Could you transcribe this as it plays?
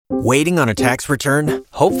Waiting on a tax return?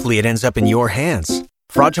 Hopefully it ends up in your hands.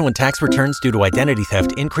 Fraudulent tax returns due to identity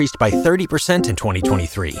theft increased by 30% in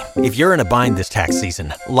 2023. If you're in a bind this tax season,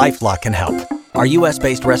 LifeLock can help. Our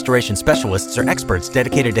U.S.-based restoration specialists are experts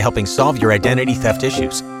dedicated to helping solve your identity theft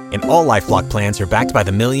issues. And all LifeLock plans are backed by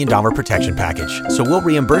the $1 Million Protection Package. So we'll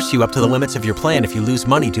reimburse you up to the limits of your plan if you lose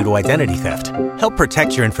money due to identity theft. Help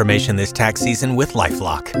protect your information this tax season with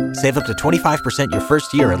LifeLock. Save up to 25% your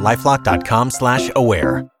first year at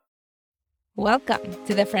LifeLock.com/aware. Welcome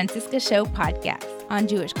to the Francisca Show podcast on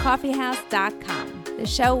JewishCoffeehouse.com, the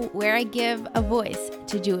show where I give a voice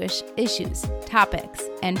to Jewish issues, topics,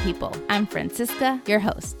 and people. I'm Francisca, your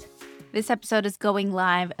host. This episode is going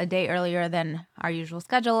live a day earlier than our usual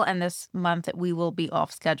schedule, and this month we will be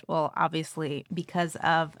off schedule, obviously, because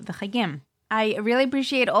of the Chagim. I really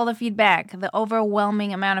appreciate all the feedback, the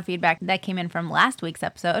overwhelming amount of feedback that came in from last week's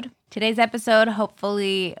episode. Today's episode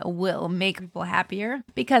hopefully will make people happier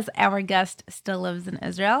because our guest still lives in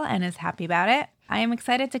Israel and is happy about it. I am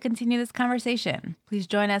excited to continue this conversation. Please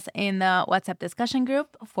join us in the WhatsApp discussion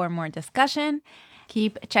group for more discussion.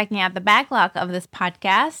 Keep checking out the backlog of this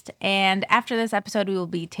podcast. And after this episode, we will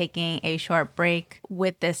be taking a short break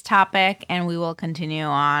with this topic, and we will continue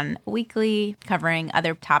on weekly covering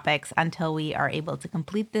other topics until we are able to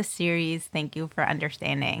complete this series. Thank you for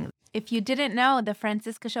understanding. If you didn't know, the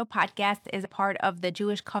Francisca Show podcast is a part of the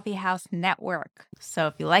Jewish Coffee House Network. So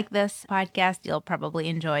if you like this podcast, you'll probably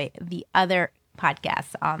enjoy the other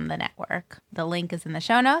podcasts on the network. The link is in the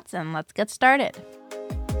show notes, and let's get started.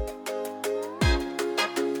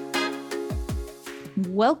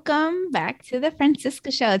 Welcome back to the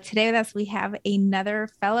Francisca Show. Today with us, we have another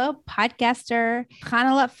fellow podcaster,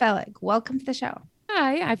 Chanale Fellig. Welcome to the show.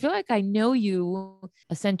 Hi, I feel like I know you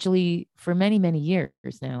essentially for many, many years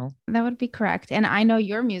now. That would be correct. And I know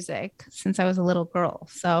your music since I was a little girl.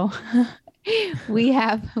 So we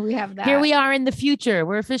have that. Here we are in the future.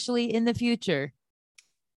 We're officially in the future.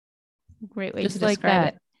 Great way Just to like describe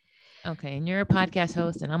that. it. Okay. And you're a podcast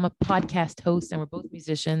host and I'm a podcast host and we're both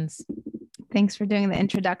musicians. Thanks for doing the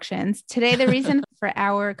introductions. Today, the reason for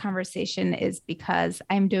our conversation is because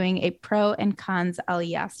I'm doing a pro and cons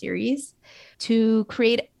ALIYAH series to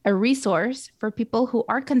create a resource for people who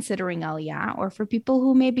are considering ALIYAH, or for people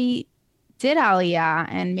who maybe did ALIYAH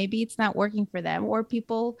and maybe it's not working for them, or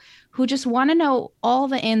people who just want to know all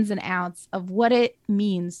the ins and outs of what it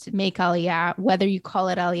means to make ALIYAH, whether you call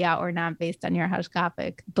it ALIYAH or not based on your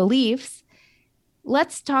hashkafic beliefs.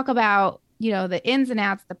 Let's talk about the ins and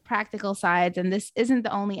outs, the practical sides. And this isn't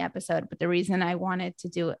the only episode, but the reason I wanted to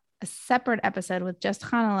do a separate episode with just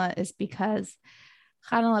Chanale is because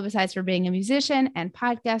Chanale, besides for being a musician and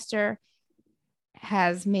podcaster,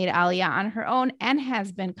 has made ALIYAH on her own and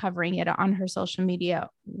has been covering it on her social media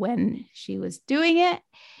when she was doing it.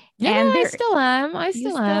 Yeah, and I still am. I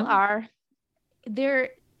still am. Are.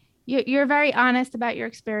 You're very honest about your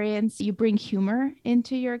experience. You bring humor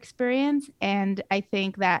into your experience. And I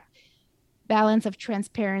think that balance of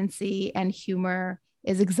transparency and humor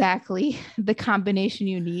is exactly the combination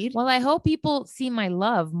you need. Well, I hope people see my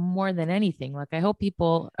love more than anything. Like, I hope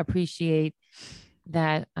people appreciate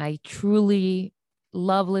that I truly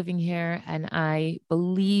love living here and I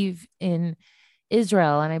believe in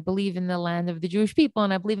Israel and I believe in the land of the Jewish people.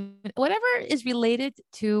 And I believe in whatever is related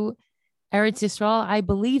to Eretz Yisrael, I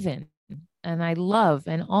believe in and I love,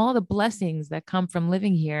 and all the blessings that come from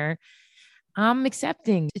living here, I'm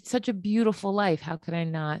accepting. It's such a beautiful life. How could I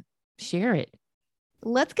not share it?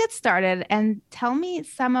 Let's get started and tell me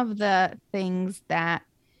some of the things that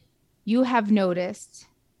you have noticed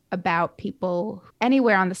about people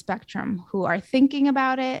anywhere on the spectrum who are thinking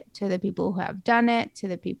about it, to the people who have done it, to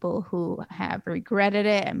the people who have regretted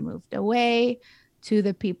it and moved away, to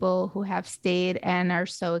the people who have stayed and are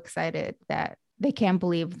so excited that they can't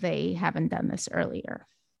believe they haven't done this earlier.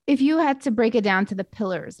 If you had to break it down to the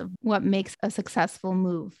pillars of what makes a successful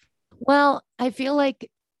move. Well, I feel like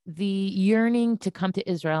the yearning to come to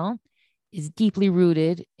Israel is deeply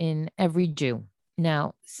rooted in every Jew.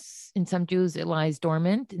 Now, in some Jews, it lies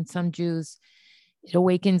dormant. In some Jews, it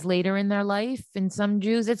awakens later in their life. In some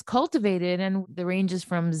Jews, it's cultivated, and the ranges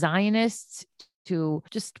from Zionists to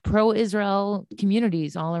just pro-Israel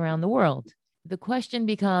communities all around the world. The question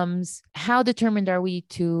becomes, how determined are we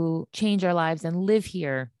to change our lives and live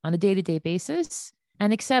here on a day-to-day basis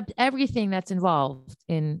and accept everything that's involved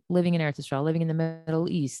in living in Eretz Yisrael, living in the Middle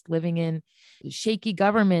East, living in shaky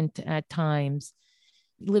government at times,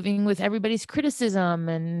 living with everybody's criticism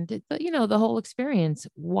and, the whole experience.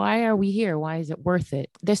 Why are we here? Why is it worth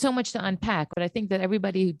it? There's so much to unpack, but I think that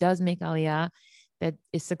everybody who does make ALIYAH that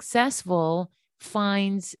is successful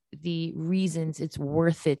finds the reasons it's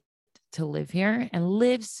worth it to live here and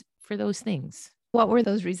lives for those things. What were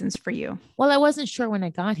those reasons for you? Well, I wasn't sure when I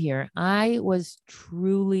got here. I was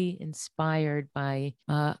truly inspired by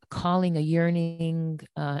calling, a yearning,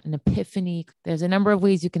 an epiphany. There's a number of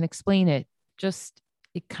ways you can explain it. Just,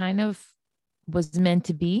 it kind of was meant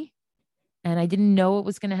to be. And I didn't know it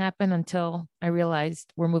was going to happen until I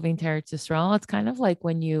realized we're moving to Eretz Yisrael. It's kind of like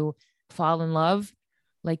when you fall in love,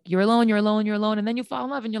 like you're alone. And then you fall in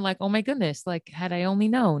love and you're like, oh my goodness, like had I only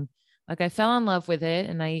known. Like I fell in love with it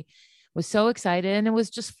and I was so excited, and it was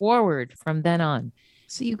just forward from then on.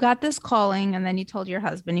 So you got this calling, and then you told your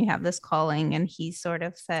husband you have this calling, and he sort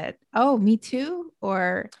of said, oh, me too?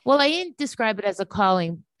 Or, well, I didn't describe it as a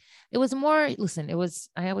calling. It was more, listen,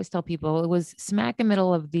 I always tell people, it was smack in the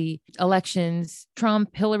middle of the elections, Trump,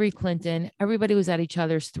 Hillary Clinton, everybody was at each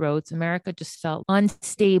other's throats. America just felt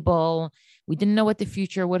unstable. We didn't know what the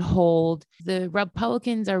future would hold. The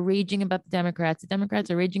Republicans are raging about the Democrats. The Democrats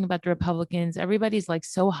are raging about the Republicans. Everybody's like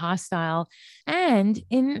so hostile. And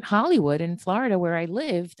in Hollywood, in Florida, where I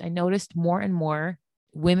lived, I noticed more and more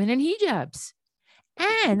women in hijabs.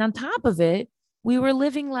 And on top of it, we were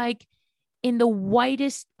living like in the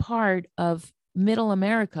whitest part of middle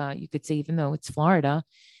America, you could say, even though it's Florida,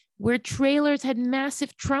 where trailers had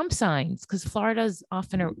massive Trump signs because Florida is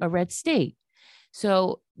often a red state.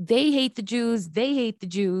 So they hate the Jews. They hate the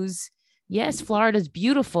Jews. Yes, Florida's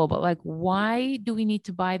beautiful, but like, why do we need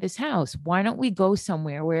to buy this house? Why don't we go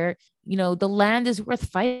somewhere where, the land is worth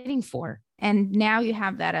fighting for? And now you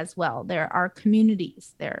have that as well. There are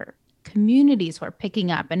communities. There are communities who are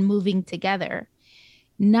picking up and moving together,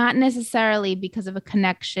 not necessarily because of a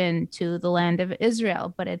connection to the land of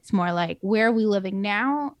Israel, but it's more like, where are we living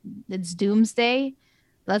now? It's doomsday.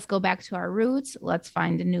 Let's go back to our roots. Let's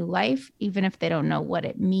find a new life, even if they don't know what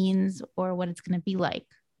it means or what it's going to be like.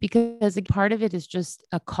 Because a part of it is just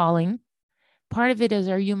a calling. Part of it is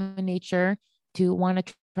our human nature to want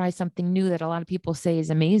to try something new that a lot of people say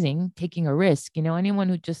is amazing, taking a risk. Anyone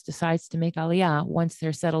who just decides to make Aliyah once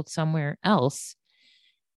they're settled somewhere else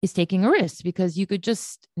is taking a risk, because you could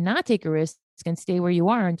just not take a risk and stay where you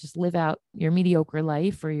are and just live out your mediocre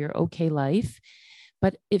life or your okay life.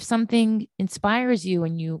 But if something inspires you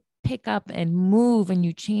and you pick up and move and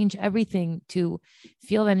you change everything to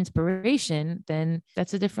feel that inspiration, then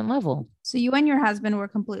that's a different level. So you and your husband were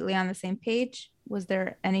completely on the same page. Was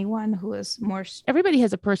there anyone who was more? Everybody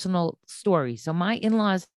has a personal story. So my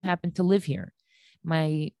in-laws happen to live here.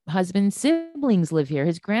 My husband's siblings live here.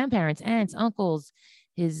 His grandparents, aunts, uncles,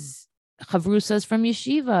 his chavrusas from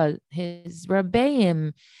yeshiva, his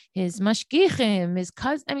rabbeim, his mashgichim, his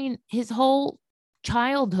cousin. His whole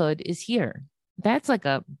childhood is here. That's like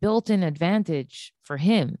a built-in advantage for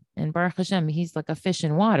him. And Baruch Hashem, he's like a fish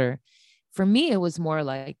in water. For me, it was more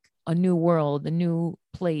like a new world, a new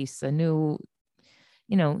place, a new,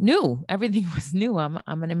 new. Everything was new. I'm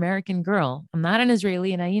an American girl. I'm not an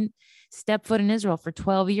Israeli, and I didn't step foot in Israel for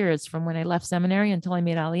 12 years from when I left seminary until I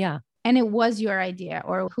made Aliyah. And it was your idea,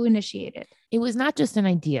 or who initiated? It was not just an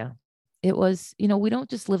idea. It was, we don't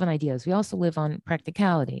just live on ideas. We also live on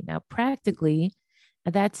practicality. Now, practically,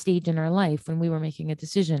 at that stage in our life, when we were making a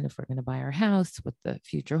decision if we're going to buy our house, what the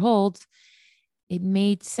future holds, it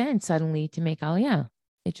made sense suddenly to make Aliyah.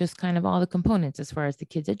 It just kind of all the components, as far as the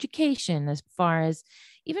kids' education, as far as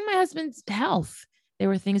even my husband's health. There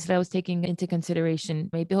were things that I was taking into consideration.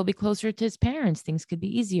 Maybe he'll be closer to his parents. Things could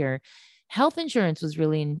be easier. Health insurance was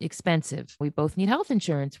really expensive. We both need health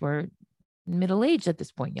insurance. We're middle-aged at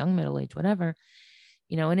this point, young middle-aged, whatever.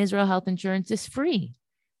 In Israel, health insurance is free.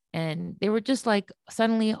 And they were just like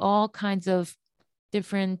suddenly all kinds of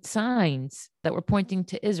different signs that were pointing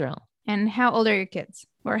to Israel. And how old are your kids?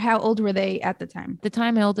 Or how old were they at the time? The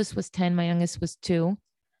time my oldest was 10, my youngest was 2.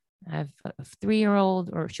 I have a 3-year-old,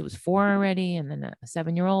 or she was 4 already, and then a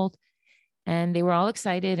 7-year-old. And they were all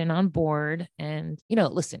excited and on board. And,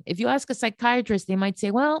 listen, if you ask a psychiatrist, they might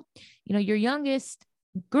say, well, your youngest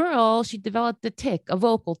girl, she developed a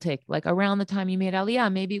vocal tic, like around the time you made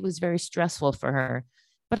Aliyah. Maybe it was very stressful for her.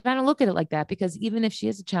 But I don't look at it like that, because even if she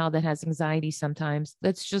is a child that has anxiety sometimes,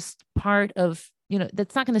 that's just part of,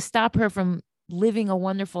 that's not going to stop her from living a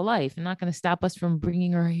wonderful life, and not going to stop us from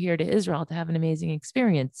bringing her here to Israel to have an amazing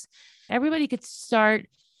experience. Everybody could start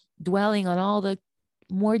dwelling on all the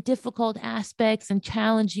more difficult aspects and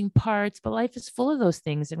challenging parts, but life is full of those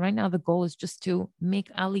things. And right now the goal is just to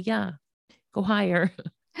make Aliyah, go higher.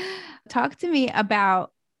 Talk to me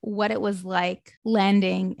about what it was like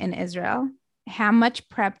landing in Israel. How much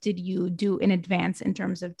prep did you do in advance in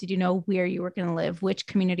terms of, did you know where you were going to live, which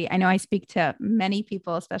community? I know I speak to many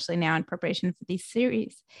people, especially now in preparation for these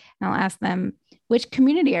series, and I'll ask them, which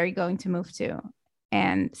community are you going to move to?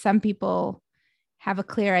 And some people have a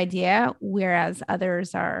clear idea, whereas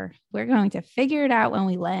others are, we're going to figure it out when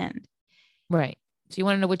we land. Right. So you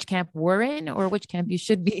want to know which camp we're in or which camp you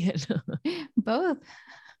should be in? Both.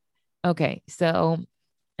 Okay. So,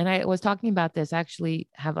 and I was talking about this, I actually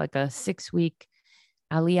have like a 6-week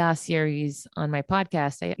ALIYAH series on my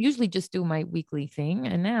podcast. I usually just do my weekly thing.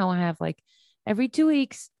 And now I have like every 2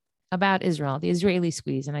 weeks about Israel, the Israeli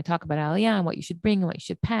squeeze. And I talk about ALIYAH and what you should bring and what you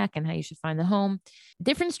should pack and how you should find the home.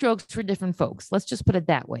 Different strokes for different folks. Let's just put it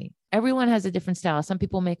that way. Everyone has a different style. Some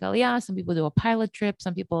people make ALIYAH. Some people do a pilot trip.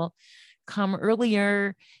 Some people come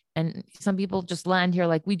earlier. And some people just land here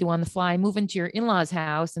like we do on the fly, move into your in-laws'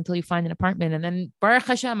 house until you find an apartment. And then Baruch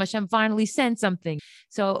Hashem, Hashem finally sent something.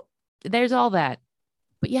 So there's all that.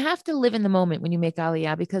 But you have to live in the moment when you make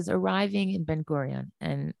ALIYAH, because arriving in Ben Gurion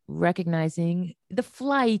and recognizing the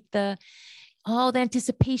flight, all the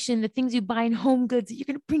anticipation, the things you buy in home goods that you're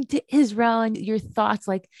going to bring to Israel, and your thoughts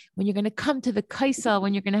like when you're going to come to the Kaisel,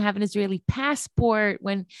 when you're going to have an Israeli passport,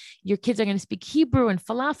 when your kids are going to speak Hebrew and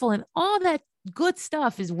falafel and all that good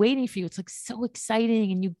stuff is waiting for you. It's like so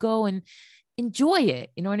exciting, and you go and enjoy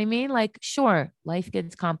it. You know what I mean? Like, sure, life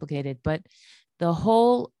gets complicated, but the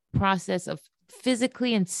whole process of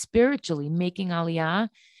physically and spiritually making ALIYAH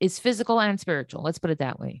is physical and spiritual. Let's put it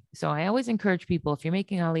that way. So I always encourage people, if you're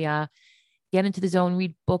making ALIYAH, get into the zone,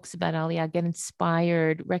 read books about ALIYAH, get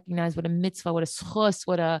inspired, recognize what a mitzvah, what a schus,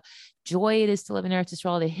 what a joy it is to live in Eretz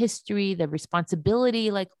Yisrael, the history, the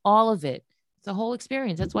responsibility, like all of it. It's a whole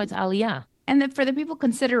experience. That's why it's ALIYAH. And then for the people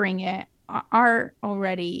considering it are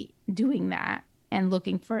already doing that and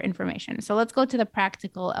looking for information. So let's go to the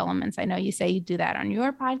practical elements. I know you say you do that on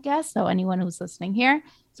your podcast. So anyone who's listening here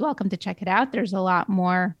is welcome to check it out. There's a lot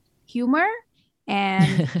more humor.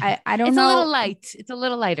 And I don't know. It's a little light. It's a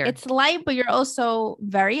little lighter. It's light, but you're also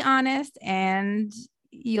very honest, and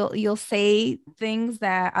you'll say things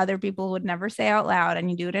that other people would never say out loud,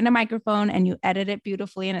 and you do it in a microphone and you edit it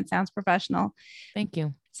beautifully and it sounds professional. Thank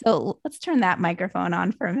you. So let's turn that microphone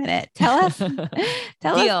on for a minute. Tell us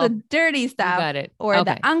the dirty stuff or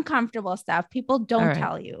the uncomfortable stuff people don't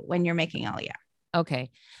tell you when you're making ALIYAH. Okay.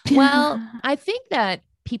 Well, I think that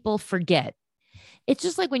people forget. It's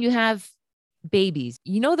just like when you have babies,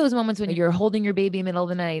 you know, those moments when you're holding your baby in the middle of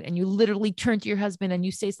the night and you literally turn to your husband and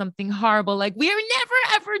you say something horrible, like, we are never,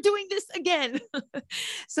 ever doing this again.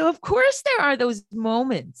 So of course there are those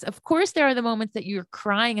moments. Of course there are the moments that you're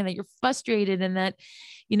crying and that you're frustrated and that,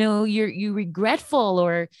 you know, you're regretful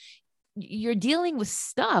or you're dealing with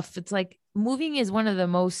stuff. It's like moving is one of the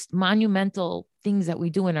most monumental things that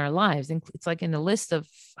we do in our lives. And it's like in a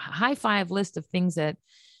high five list of things that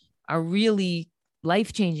are really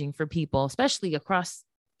life-changing for people, especially across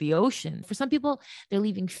the ocean. For some people, they're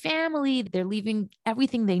leaving family, they're leaving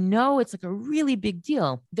everything they know. It's like a really big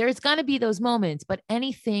deal. There's going to be those moments, but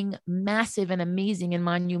anything massive and amazing and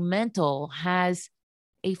monumental has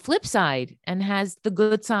a flip side and has the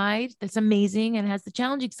good side that's amazing and has the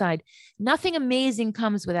challenging side. Nothing amazing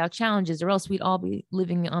comes without challenges, or else we'd all be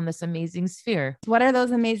living on this amazing sphere. What are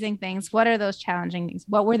those amazing things? What are those challenging things?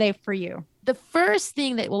 What were they for you? The first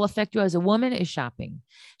thing that will affect you as a woman is shopping.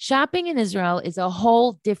 Shopping in Israel is a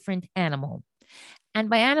whole different animal. And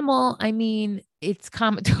by animal, I mean, it's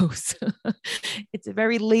comatose. It's a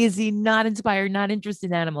very lazy, not inspired, not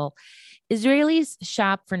interested animal. Israelis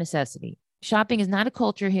shop for necessity. Shopping is not a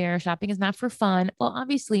culture here. Shopping is not for fun. Well,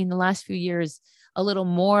 obviously in the last few years, a little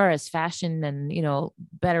more as fashion and, you know,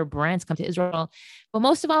 better brands come to Israel. But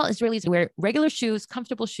most of all, Israelis wear regular shoes,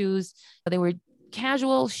 comfortable shoes. They wear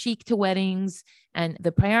casual, chic to weddings. And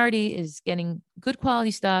the priority is getting good quality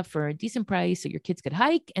stuff for a decent price so your kids could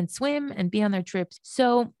hike and swim and be on their trips.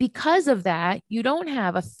 So because of that, you don't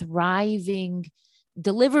have a thriving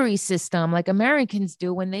delivery system like Americans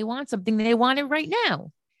do when they want something, they want it right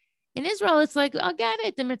now. In Israel, it's like, I'll get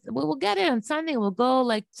it. We'll get it on Sunday. We'll go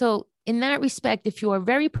like, so in that respect, if you are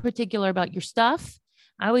very particular about your stuff,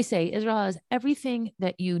 I always say Israel has everything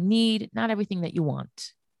that you need, not everything that you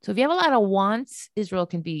want. So if you have a lot of wants, Israel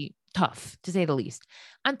can be tough, to say the least.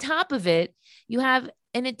 On top of it, you have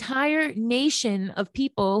an entire nation of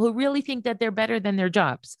people who really think that they're better than their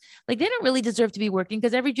jobs. Like they don't really deserve to be working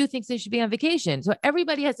because every Jew thinks they should be on vacation. So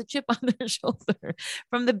everybody has a chip on their shoulder,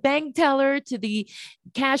 from the bank teller to the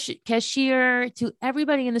cashier to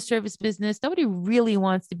everybody in the service business. Nobody really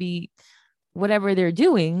wants to be whatever they're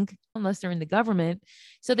doing unless they're in the government.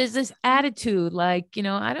 So there's this attitude like, you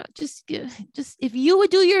know, I don't just if you would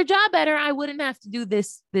do your job better, I wouldn't have to do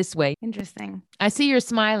this way. Interesting. I see you're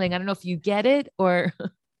smiling. I don't know if you get it or.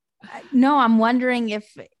 No, I'm wondering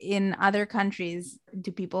if in other countries,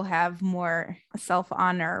 do people have more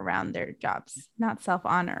self-honor around their jobs? Not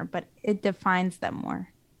self-honor, but it defines them more.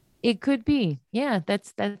 It could be. Yeah,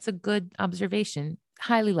 that's a good observation.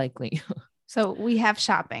 Highly likely. So we have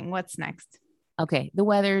shopping. What's next? Okay, the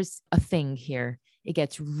weather's a thing here. It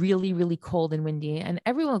gets really, really cold and windy, and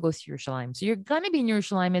everyone goes to Yerushalayim. So you're gonna be in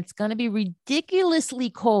Yerushalayim. It's gonna be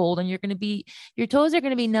ridiculously cold, and your toes are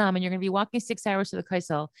gonna be numb, and you're gonna be walking 6 hours to the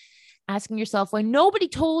Kaisel, asking yourself why nobody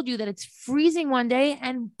told you that it's freezing one day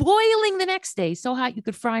and boiling the next day, so hot you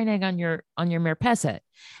could fry an egg on your merpeset.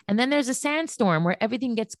 And then there's a sandstorm where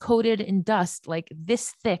everything gets coated in dust like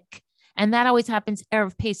this thick, and that always happens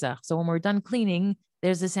Erev Pesach. So when we're done cleaning,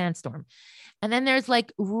 there's a sandstorm. And then there's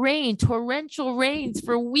like rain, torrential rains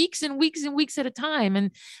for weeks and weeks and weeks at a time.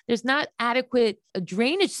 And there's not adequate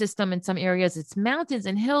drainage system in some areas. It's mountains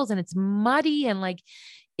and hills and it's muddy and like,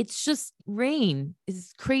 it's just rain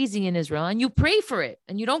is crazy in Israel. And you pray for it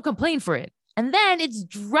and you don't complain for it. And then it's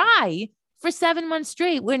dry for 7 months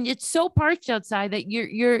straight when it's so parched outside that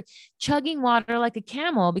you're chugging water like a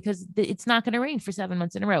camel because it's not going to rain for 7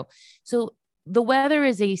 months in a row. So the weather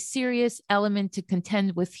is a serious element to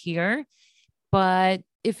contend with here, but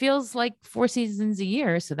it feels like 4 seasons a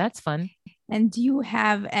year. So that's fun. And do you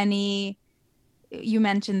have any, you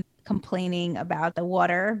mentioned complaining about the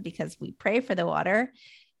water because we pray for the water.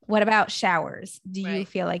 What about showers? Do you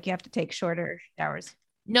feel like you have to take shorter showers?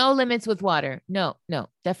 No limits with water. No,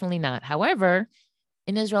 definitely not. However,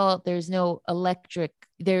 in Israel, there's no electric,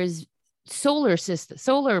 there's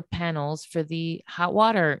solar panels for the hot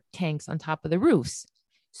water tanks on top of the roofs.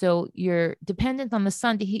 So you're dependent on the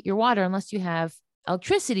sun to heat your water unless you have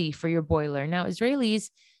electricity for your boiler. Now, Israelis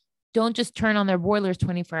don't just turn on their boilers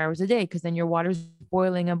 24 hours a day because then your water's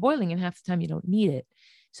boiling and half the time you don't need it.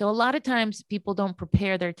 So a lot of times people don't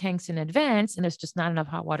prepare their tanks in advance and there's just not enough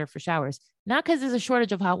hot water for showers. Not because there's a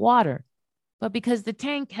shortage of hot water, but because the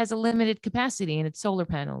tank has a limited capacity and it's solar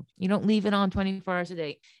paneled. You don't leave it on 24 hours a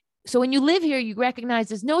day. So when you live here, you recognize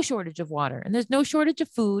there's no shortage of water and there's no shortage of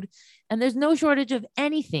food and there's no shortage of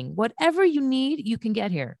anything. Whatever you need, you can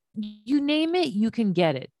get here. You name it, you can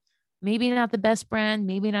get it. Maybe not the best brand,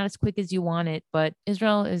 maybe not as quick as you want it, but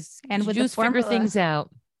Israel is, and with Jews figure things out.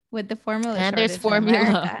 With the formula. And there's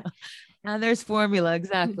formula. And there's formula.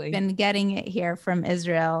 Exactly. We've been getting it here from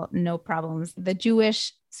Israel. No problems. The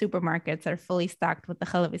Jewish supermarkets are fully stocked with the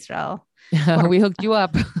Chalav Israel. We hooked you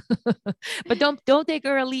up. But don't take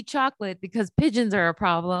our elite chocolate because pigeons are a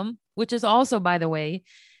problem, which is also, by the way,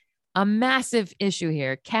 a massive issue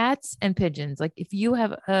here. Cats and pigeons. Like if you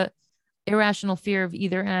have a irrational fear of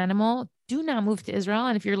either animal, do not move to Israel.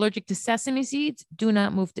 And if you're allergic to sesame seeds, do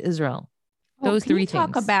not move to Israel. Those three things.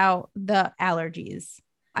 Talk about the allergies.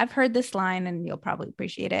 I've heard this line and you'll probably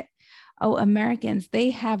appreciate it. Oh, Americans,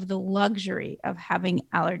 they have the luxury of having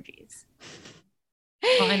allergies.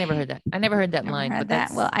 Oh, I never heard that. I never heard that line. But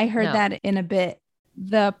that. Well, I heard that in a bit.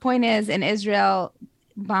 The point is, in Israel,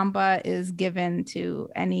 Bamba is given to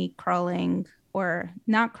any crawling or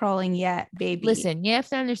not crawling yet baby. Listen, you have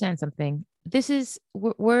to understand something.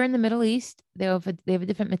 We're in the Middle East. They have a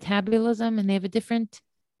different metabolism and they have a different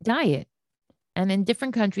diet. And in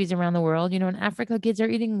different countries around the world, in Africa, kids are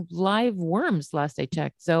eating live worms last I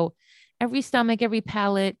checked. So every stomach, every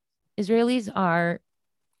palate, Israelis are,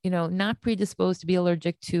 not predisposed to be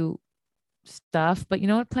allergic to stuff. But you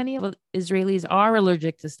know what? Plenty of Israelis are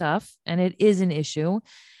allergic to stuff, and it is an issue.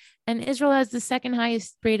 And Israel has the second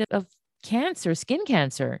highest rate of cancer, skin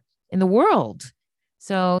cancer in the world.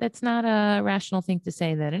 So that's not a rational thing to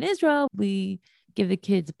say that in Israel, we give the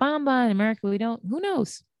kids Bamba. In America, we don't. Who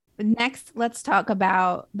knows? Next, let's talk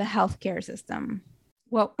about the healthcare system.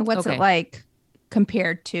 Well, what's it like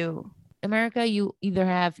compared to America? You either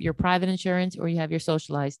have your private insurance or you have your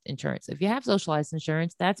socialized insurance. If you have socialized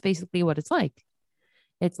insurance, that's basically what it's like.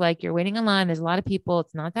 It's like you're waiting in line. There's a lot of people.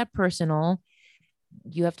 It's not that personal.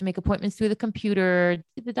 You have to make appointments through the computer.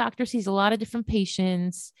 The doctor sees a lot of different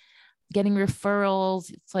patients, getting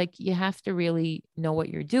referrals. It's like you have to really know what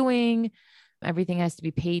you're doing. Everything has to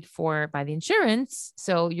be paid for by the insurance.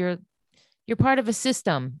 So you're part of a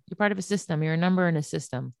system. You're part of a system. You're a number in a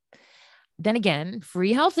system. Then again,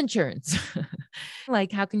 free health insurance.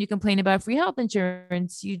 Like, how can you complain about free health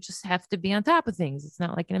insurance? You just have to be on top of things. It's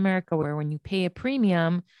not like in America where when you pay a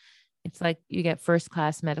premium, it's like you get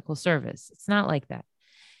first-class medical service. It's not like that.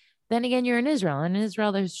 Then again, you're in Israel. And in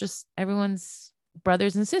Israel, there's just everyone's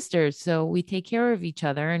brothers and sisters. So we take care of each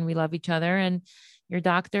other and we love each other. And your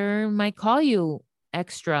doctor might call you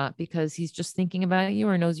extra because he's just thinking about you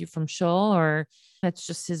or knows you from shul, or that's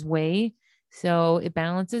just his way. So it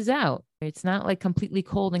balances out. It's not like completely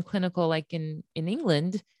cold and clinical like in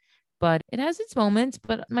England, but it has its moments.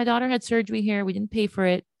 But my daughter had surgery here. We didn't pay for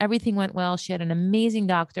it. Everything went well. She had an amazing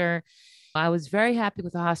doctor. I was very happy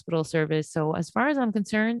with the hospital service. So as far as I'm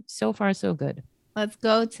concerned, so far, so good. Let's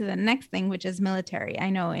go to the next thing, which is military. I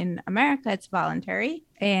know in America, it's voluntary,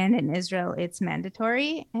 and in Israel, it's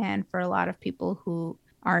mandatory. And for a lot of people who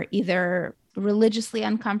are either religiously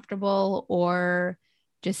uncomfortable or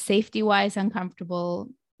just safety wise uncomfortable,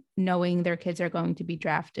 knowing their kids are going to be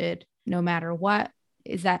drafted no matter what.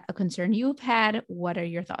 Is that a concern you've had? What are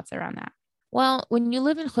your thoughts around that? Well, when you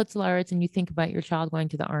live in Chutz La'aretz and you think about your child going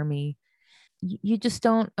to the army, you just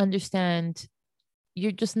don't understand.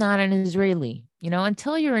 You're just not an Israeli,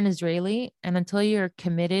 until you're an Israeli and until you're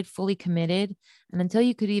committed, fully committed, and until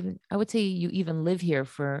you could even, I would say you even live here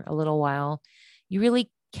for a little while, you really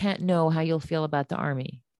can't know how you'll feel about the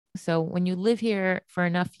army. So when you live here for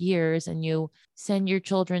enough years and you send your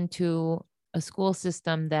children to a school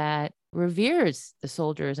system that reveres the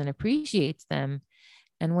soldiers and appreciates them,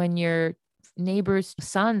 and when your neighbors'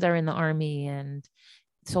 sons are in the army and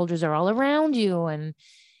soldiers are all around you and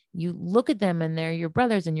you look at them and they're your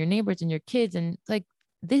brothers and your neighbors and your kids, and it's like,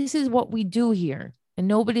 this is what we do here. And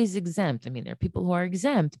nobody's exempt. I mean, there are people who are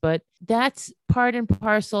exempt, but that's part and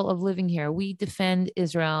parcel of living here. We defend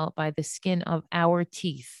Israel by the skin of our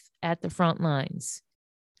teeth at the front lines.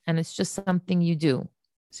 And it's just something you do.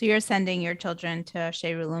 So you're sending your children to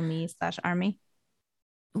Sheirut Leumi/army?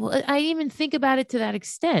 Well, I even think about it to that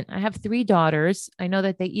extent. I have 3 daughters. I know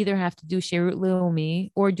that they either have to do Sheirut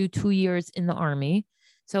Leumi or do 2 years in the army.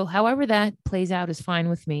 So however that plays out is fine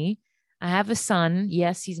with me. I have a son.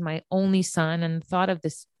 Yes, he's my only son. And thought of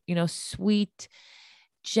this, sweet,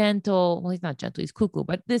 gentle, well, he's not gentle, he's cuckoo,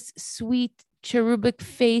 but this sweet cherubic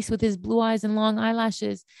face with his blue eyes and long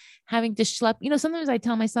eyelashes, having to schlep. Sometimes I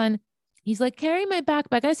tell my son, he's like, carry my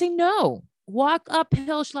backpack. I say, no, walk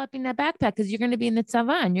uphill schlepping that backpack because you're going to be in the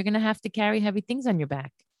tzava and you're going to have to carry heavy things on your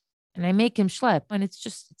back. And I make him schlep, and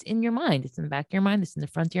it's in your mind. It's in the back of your mind. It's in the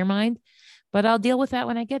front of your mind. But I'll deal with that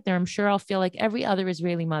when I get there. I'm sure I'll feel like every other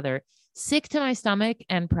Israeli mother, sick to my stomach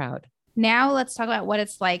and proud. Now let's talk about what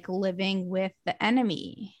it's like living with the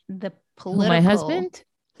enemy, the political. My husband?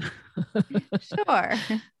 Sure.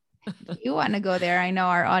 You want to go there. I know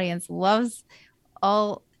our audience loves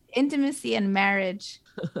all intimacy and marriage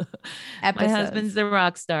episodes. My husband's the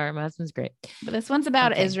rock star. My husband's great. But this one's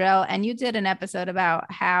about Israel. And you did an episode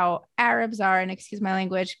about how Arabs are, and excuse my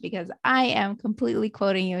language, because I am completely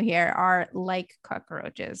quoting you here, are like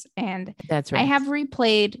cockroaches. And that's right. I have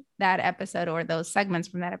replayed that episode or those segments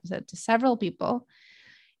from that episode to several people.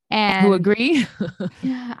 And who agree?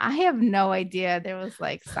 I have no idea. There was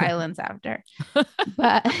like silence after.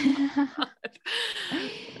 But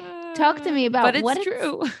talk to me about what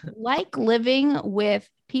it's like living with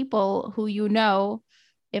people who,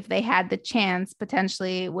 if they had the chance,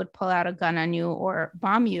 potentially would pull out a gun on you or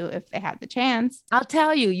bomb you if they had the chance. I'll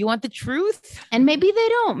tell you, you want the truth? And maybe they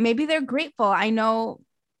don't. Maybe they're grateful.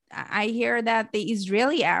 I hear that the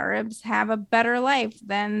Israeli Arabs have a better life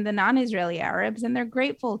than the non-Israeli Arabs, and they're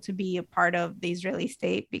grateful to be a part of the Israeli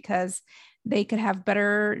state because they could have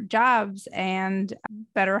better jobs and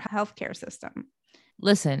better healthcare system.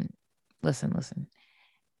 Listen.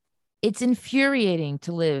 It's infuriating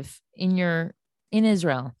to live in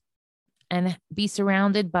Israel and be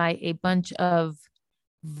surrounded by a bunch of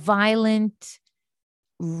violent,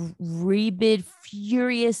 rabid,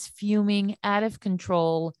 furious, fuming, out of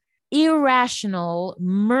control, irrational,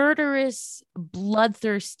 murderous,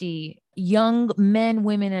 bloodthirsty young men,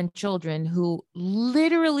 women, and children who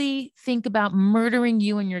literally think about murdering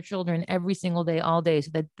you and your children every single day, all day, so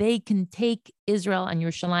that they can take Israel and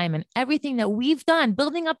Yerushalayim and everything that we've done,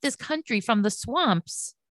 building up this country from the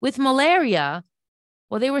swamps with malaria,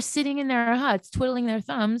 while they were sitting in their huts, twiddling their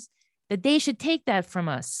thumbs, that they should take that from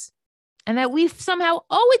us. And that we somehow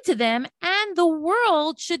owe it to them, and the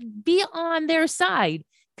world should be on their side,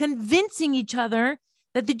 convincing each other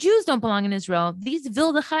that the Jews don't belong in Israel. These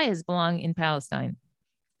Vilde Chayas belong in Palestine.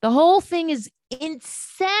 The whole thing is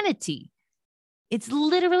insanity. It's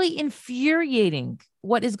literally infuriating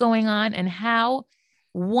what is going on and how,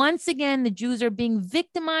 once again, the Jews are being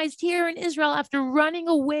victimized here in Israel after running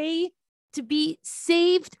away to be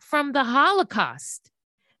saved from the Holocaust.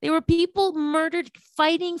 There were people murdered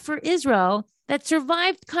fighting for Israel that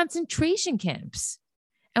survived concentration camps.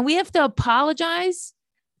 And we have to apologize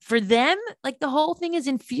for them? Like, the whole thing is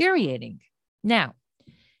infuriating. Now,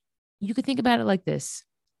 you could think about it like this.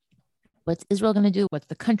 What's Israel going to do? What's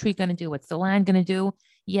the country going to do? What's the land going to do?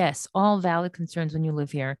 Yes, all valid concerns when you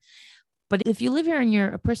live here. But if you live here and you're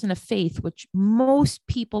a person of faith, which most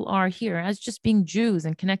people are here as just being Jews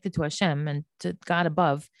and connected to Hashem and to God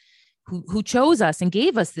above, who chose us and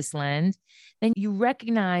gave us this land, then you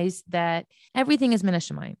recognize that everything is min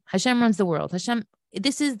hashamayim. Hashem runs the world. Hashem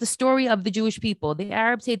This is the story of the Jewish people. The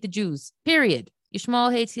Arabs hate the Jews, period.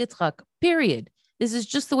 Yishmael hates Yitzchak, period. This is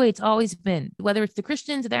just the way it's always been. Whether it's the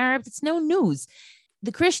Christians or the Arabs, it's no news.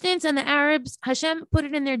 The Christians and the Arabs, Hashem put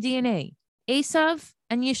it in their DNA. Esav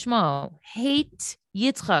and Yishmael hate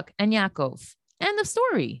Yitzchak and Yaakov. End of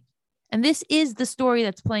story. And this is the story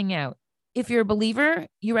that's playing out. If you're a believer,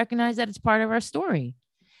 you recognize that it's part of our story.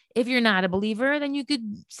 If you're not a believer, then you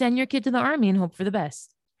could send your kid to the army and hope for the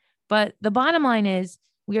best. But the bottom line is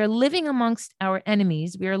we are living amongst our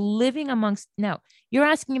enemies. We are living amongst, now you're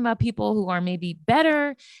asking about people who are maybe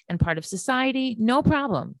better and part of society. No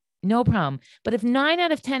problem. No problem. But if 9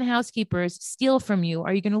 out of 10 housekeepers steal from you,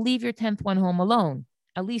 are you going to leave your 10th one home alone?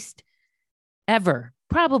 At least ever?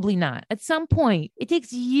 Probably not. At some point, it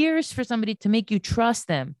takes years for somebody to make you trust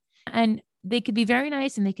them. And they could be very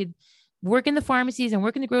nice and they could work in the pharmacies and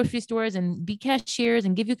work in the grocery stores and be cashiers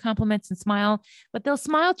and give you compliments and smile, but they'll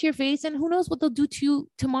smile to your face and who knows what they'll do to you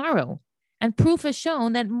tomorrow. And proof has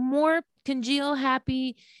shown that more congeal,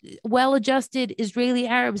 happy, well-adjusted Israeli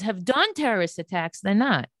Arabs have done terrorist attacks than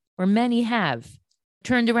not, or many have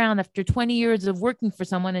turned around after 20 years of working for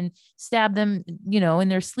someone and stabbed them, in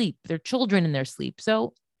their sleep, their children in their sleep.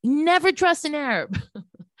 So never trust an Arab,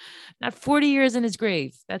 not 40 years in his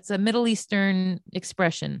grave. That's a Middle Eastern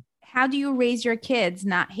expression. How do you raise your kids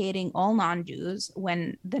not hating all non-Jews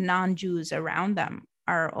when the non-Jews around them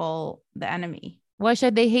are all the enemy? Why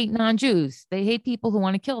should they hate non-Jews? They hate people who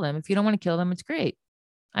want to kill them. If you don't want to kill them, it's great.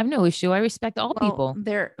 I have no issue. I respect all people.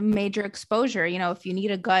 Their major exposure, if you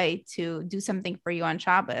need a guy to do something for you on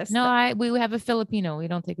Shabbos. No, we have a Filipino. We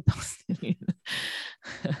don't take a Palestinian.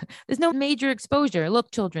 There's no major exposure.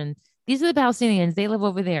 Look, children, these are the Palestinians. They live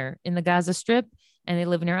over there in the Gaza Strip. And they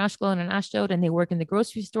live near Ashkelon and Ashdod, and they work in the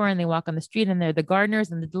grocery store, and they walk on the street, and they're the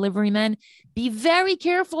gardeners and the delivery men. Be very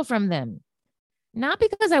careful from them. Not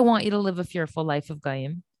because I want you to live a fearful life of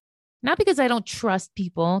Goyim, not because I don't trust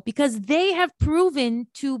people, because they have proven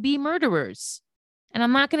to be murderers. And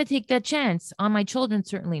I'm not going to take that chance on my children,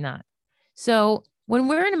 certainly not. So when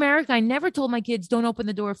we're in America, I never told my kids, don't open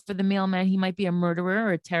the door for the mailman. He might be a murderer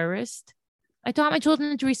or a terrorist. I taught my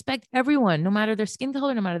children to respect everyone, no matter their skin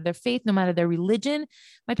color, no matter their faith, no matter their religion.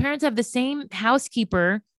 My parents have the same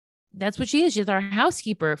housekeeper. That's what she is. She's our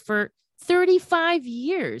housekeeper for 35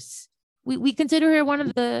 years. We consider her one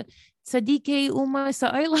of the Tzadikei Umma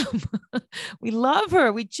Sa'olam. We love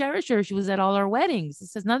her. We cherish her. She was at all our weddings.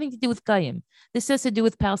 This has nothing to do with Goyim. This has to do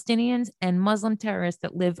with Palestinians and Muslim terrorists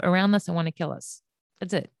that live around us and want to kill us.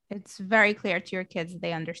 That's it. It's very clear to your kids that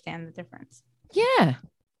they understand the difference. Yeah,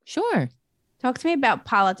 sure. Talk to me about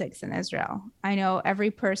politics in Israel. I know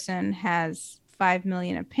every person has 5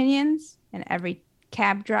 million opinions and every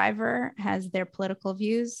cab driver has their political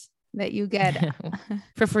views that you get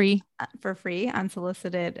for free,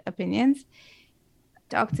 unsolicited opinions.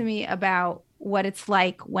 Talk to me about what it's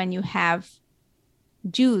like when you have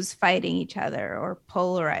Jews fighting each other or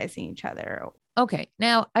polarizing each other. Okay.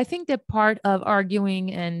 Now, I think that part of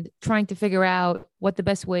arguing and trying to figure out what the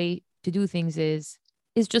best way to do things is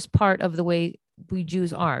just part of the way we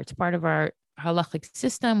Jews are. It's part of our halachic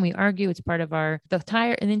system. We argue. It's part of an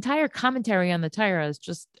entire commentary on the Torah is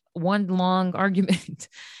just one long argument,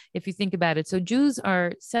 if you think about it. So Jews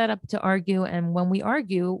are set up to argue. And when we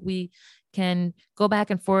argue, we can go back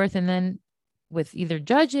and forth. And then with either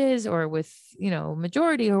judges or with,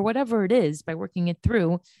 majority or whatever it is, by working it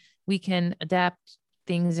through, we can adapt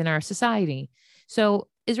things in our society. So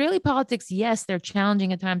Israeli politics, yes, they're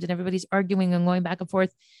challenging at times and everybody's arguing and going back and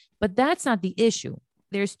forth, but that's not the issue.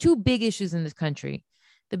 There's two big issues in this country.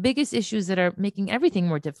 The biggest issues that are making everything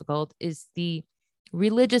more difficult is the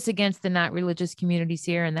religious against the not religious communities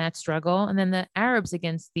here and that struggle, and then the Arabs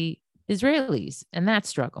against the Israelis and that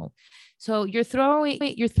struggle. So you're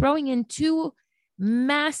throwing in two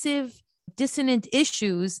massive dissonant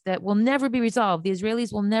issues that will never be resolved. The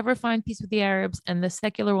Israelis will never find peace with the Arabs, and the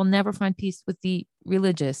secular will never find peace with the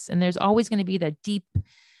religious. And there's always going to be that deep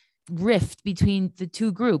rift between the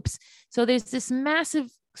two groups. So there's this massive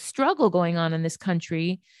struggle going on in this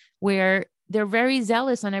country where they're very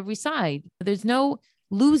zealous on every side. There's no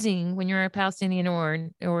losing when you're a Palestinian or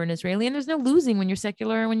an Israeli, and there's no losing when you're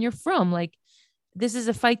secular or when you're from. Like, this is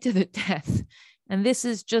a fight to the death. And this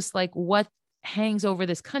is just like what hangs over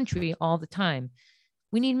this country all the time.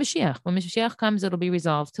 We need Mashiach. When Mashiach comes, it'll be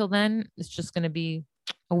resolved. Till then, it's just going to be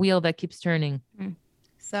a wheel that keeps turning.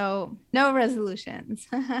 So no resolutions.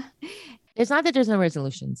 It's not that there's no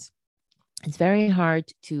resolutions. It's very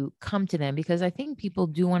hard to come to them because I think people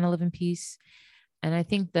do want to live in peace. And I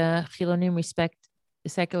think the Chilonim respect the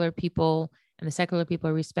secular people and the secular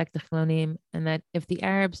people respect the Chilonim. And that if the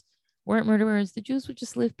Arabs weren't murderers, the Jews would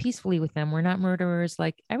just live peacefully with them. We're not murderers.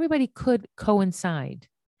 Like everybody could coincide.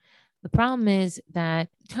 The problem is that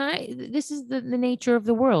this is the nature of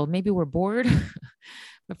the world. Maybe we're bored,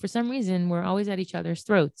 but for some reason, we're always at each other's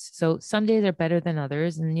throats. So some days are better than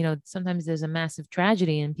others. And, sometimes there's a massive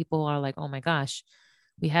tragedy and people are like, oh my gosh,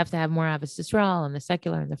 we have to have more Ahavas Yisrael and the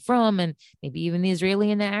secular and the frum, and maybe even the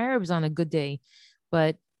Israeli and the Arabs on a good day.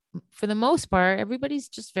 But for the most part, everybody's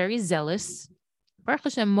just very zealous. Baruch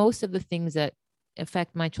Hashem, most of the things that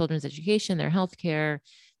affect my children's education, their healthcare,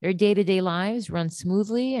 their day-to-day lives run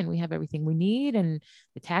smoothly, and we have everything we need. And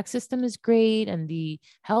the tax system is great. And the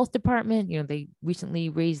health department, they recently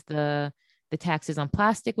raised the taxes on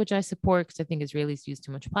plastic, which I support because I think Israelis use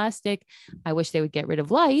too much plastic. I wish they would get rid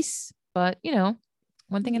of lice, but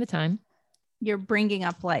one thing at a time. You're bringing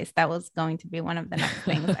up lice. That was going to be one of the next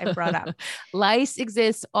things I brought up. Lice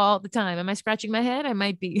exists all the time. Am I scratching my head? I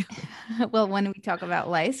might be. Well, when we talk about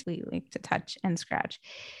lice, we like to touch and scratch.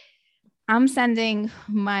 I'm sending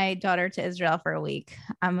my daughter to Israel for a week.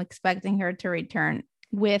 I'm expecting her to return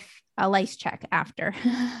with a lice check after.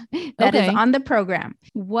 That is on the program.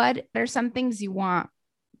 What are some things you want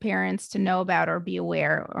parents to know about or be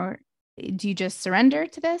aware, or do you just surrender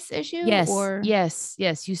to this issue? Yes,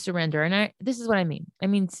 you surrender. And this is what I mean.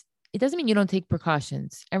 It doesn't mean you don't take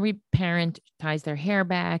precautions. Every parent ties their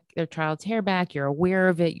child's hair back. You're aware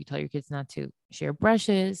of it. You tell your kids not to share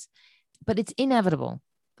brushes, but it's inevitable.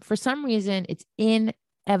 For some reason, it's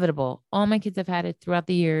inevitable. All my kids have had it throughout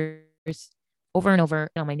the years, over and over.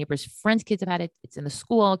 My neighbors' friends' kids have had it. It's in the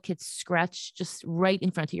school. Kids scratch just right in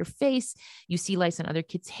front of your face. You see lice on other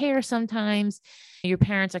kids' hair sometimes. Your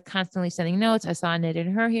parents are constantly sending notes. I saw a knit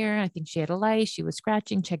in her hair. I think she had a lice. She was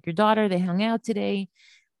scratching. Check your daughter. They hung out today.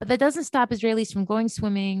 But that doesn't stop Israelis from going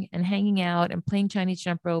swimming and hanging out and playing Chinese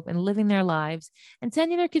jump rope and living their lives and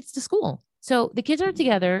sending their kids to school. So the kids are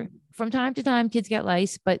together. From time to time, kids get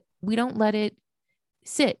lice, but we don't let it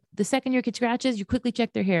sit. The second your kid scratches, you quickly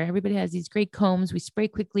check their hair. Everybody has these great combs. We spray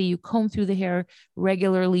quickly. You comb through the hair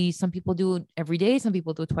regularly. Some people do it every day. Some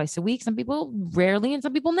people do it twice a week. Some people rarely, and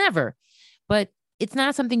some people never. But it's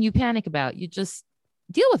not something you panic about. You just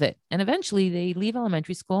deal with it. And eventually they leave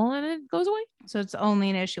elementary school and it goes away. So it's only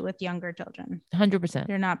an issue with younger children. 100%.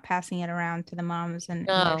 You're not passing it around to the moms and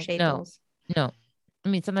their shadels. No.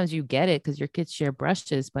 Sometimes you get it because your kids share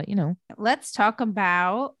brushes, but Let's talk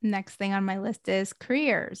about, next thing on my list is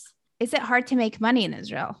careers. Is it hard to make money in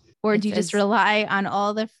Israel? Or do you just rely on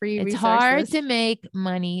all the free resources? It's hard to make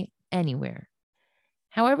money anywhere.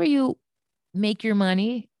 However you make your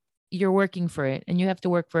money, you're working for it. And you have to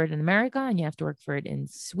work for it in America, and you have to work for it in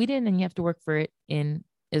Sweden, and you have to work for it in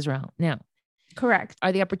Israel. Now, correct.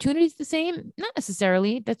 Are the opportunities the same? Not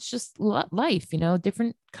necessarily. That's just life.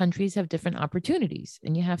 Different countries have different opportunities,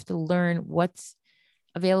 and you have to learn what's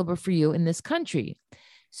available for you in this country.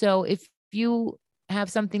 So if you have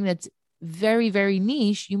something that's very, very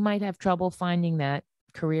niche, you might have trouble finding that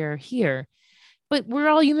career here. But we're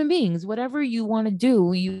all human beings. Whatever you want to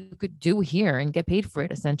do, you could do here and get paid for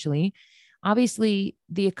it, essentially. Obviously,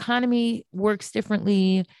 the economy works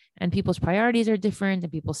differently and people's priorities are different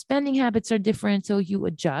and people's spending habits are different. So you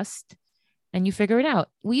adjust and you figure it out.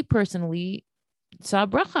 We personally saw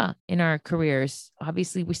bracha in our careers.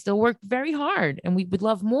 Obviously, we still work very hard and we would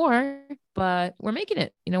love more, but we're making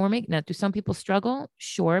it. We're making it. Do some people struggle?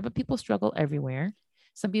 Sure, but people struggle everywhere.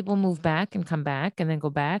 Some people move back and come back and then go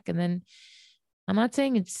back. And then I'm not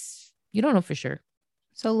saying you don't know for sure.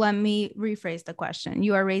 So let me rephrase the question.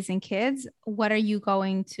 You are raising kids. What are you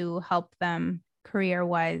going to help them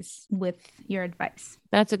career-wise with your advice?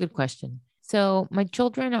 That's a good question. So my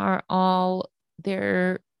children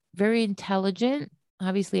they're very intelligent.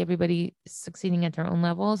 Obviously, everybody is succeeding at their own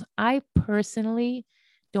levels. I personally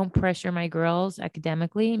don't pressure my girls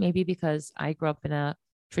academically, maybe because I grew up in a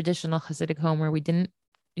traditional Hasidic home where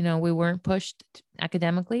we weren't pushed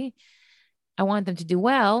academically. I want them to do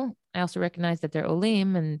well. I also recognize that they're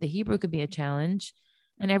Olim and the Hebrew could be a challenge,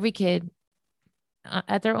 and every kid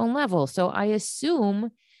at their own level. So I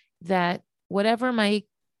assume that whatever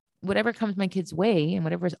comes my kids' way and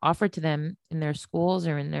whatever is offered to them in their schools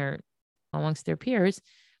or amongst their peers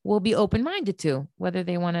will be open-minded to, whether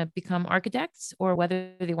they want to become architects or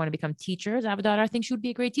whether they want to become teachers. I have a daughter, I think she would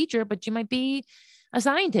be a great teacher, but she might be a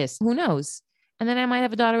scientist. Who knows? And then I might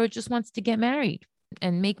have a daughter who just wants to get married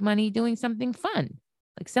and make money doing something fun,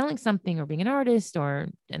 like selling something or being an artist or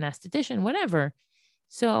an esthetician, whatever.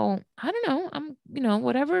 So I don't know.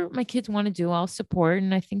 Whatever my kids want to do, I'll support.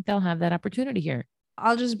 And I think they'll have that opportunity here.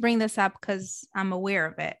 I'll just bring this up because I'm aware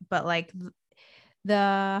of it. But like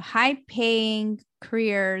The high paying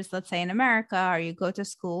careers, let's say in America, or you go to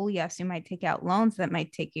school, yes, you might take out loans that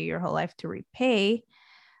might take you your whole life to repay,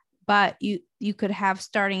 but you could have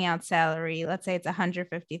starting out salary, let's say it's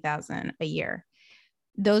 150,000 a year.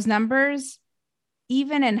 Those numbers,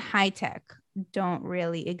 even in high tech, don't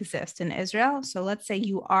really exist in Israel. So let's say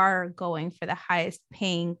you are going for the highest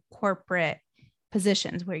paying corporate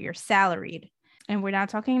positions where you're salaried. And we're not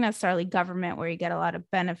talking necessarily government where you get a lot of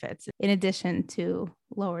benefits in addition to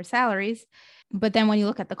lower salaries. But then when you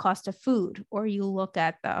look at the cost of food, or you look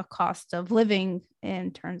at the cost of living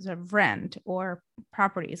in terms of rent or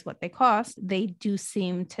properties, what they cost, they do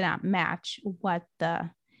seem to not match what the...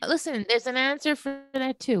 Listen, there's an answer for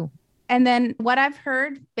that too. And then what I've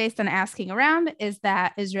heard based on asking around is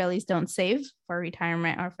that Israelis don't save for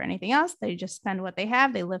retirement or for anything else. They just spend what they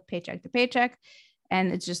have. They live paycheck to paycheck.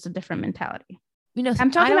 And it's just a different mentality.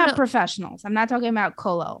 I'm talking about professionals. I'm not talking about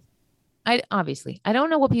Kolo. I don't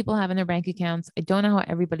know what people have in their bank accounts. I don't know how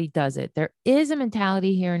everybody does it. There is a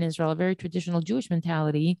mentality here in Israel, a very traditional Jewish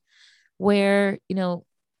mentality where,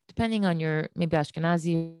 depending on your maybe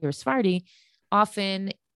Ashkenazi or Sephardi,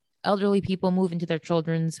 often elderly people move into their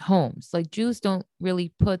children's homes. Like Jews don't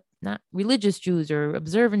really put, not religious Jews or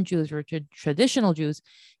observant Jews or traditional Jews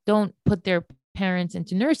don't put their parents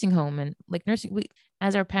into nursing home. And like nursing,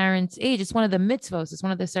 as our parents age, it's one of the mitzvos, it's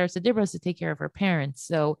one of the Sarasadibbros to take care of our parents.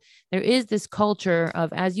 So there is this culture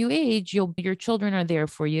of as you age, your children are there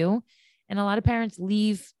for you. And a lot of parents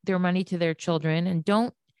leave their money to their children and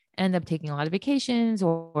don't end up taking a lot of vacations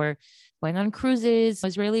or going on cruises.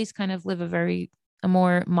 Israelis kind of live a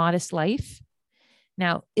more modest life.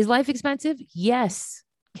 Now, is life expensive? Yes.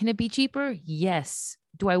 Can it be cheaper? Yes.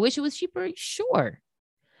 Do I wish it was cheaper? Sure.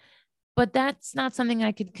 But that's not something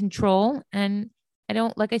I could control. And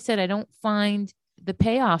like I said, I don't find the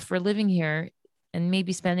payoff for living here and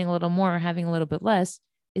maybe spending a little more or having a little bit less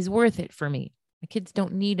is worth it for me. My kids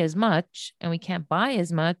don't need as much and we can't buy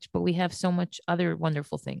as much, but we have so much other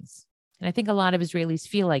wonderful things. And I think a lot of Israelis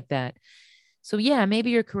feel like that. So yeah,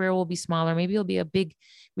 maybe your career will be smaller. Maybe you'll be a big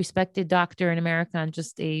respected doctor in America and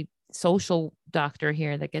just a social doctor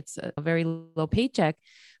here that gets a very low paycheck,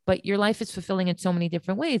 but your life is fulfilling in so many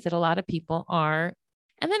different ways that a lot of people are.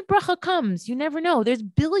 And then bracha comes. You never know. There's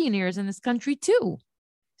billionaires in this country too.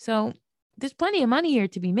 So there's plenty of money here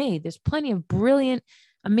to be made. There's plenty of brilliant,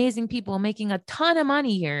 amazing people making a ton of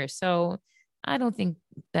money here. So I don't think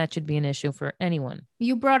that should be an issue for anyone.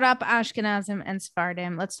 You brought up Ashkenazim and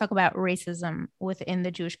Sephardim. Let's talk about racism within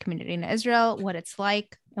the Jewish community in Israel, what it's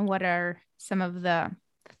like, and what are some of the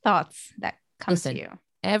thoughts that come to you.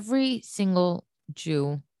 Every single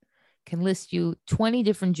Jew can list you 20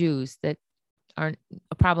 different Jews that are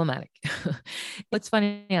problematic. What's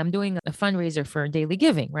funny, I'm doing a fundraiser for Daily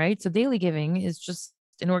Giving, right? So Daily Giving is just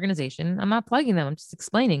an organization. I'm not plugging them. I'm just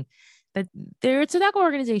explaining that they're a tzedakah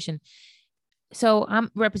organization. So I'm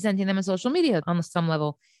representing them on social media on some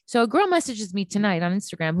level. So a girl messages me tonight on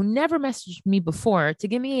Instagram who never messaged me before to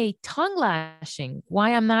give me a tongue lashing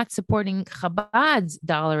why I'm not supporting Chabad's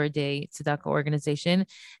 $1 a day tzedakah organization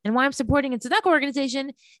and why I'm supporting a tzedakah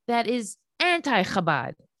organization that is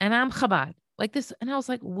anti-Chabad and I'm Chabad like this. And I was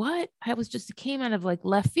like, what? It came out of like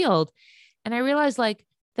left field. And I realized like,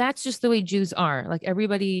 that's just the way Jews are. Like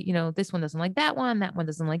everybody, this one doesn't like that one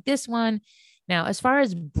doesn't like this one. Now, as far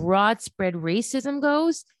as broad spread racism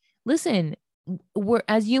goes, listen, we're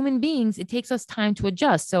as human beings, it takes us time to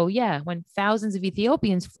adjust. So yeah, when thousands of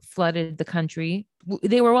Ethiopians flooded the country,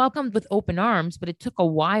 they were welcomed with open arms, but it took a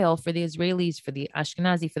while for the Israelis, for the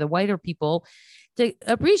Ashkenazi, for the whiter people to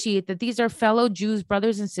appreciate that these are fellow Jews,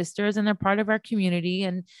 brothers and sisters, and they're part of our community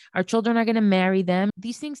and our children are going to marry them.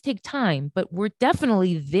 These things take time, but we're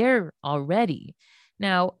definitely there already.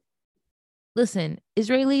 Now, listen,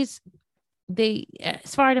 Israelis,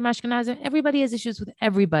 Sephardim, Ashkenazim, everybody has issues with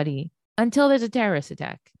everybody until there's a terrorist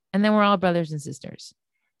attack. And then we're all brothers and sisters.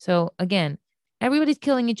 So again, everybody's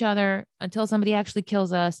killing each other until somebody actually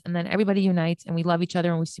kills us. And then everybody unites and we love each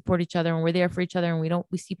other and we support each other and we're there for each other. And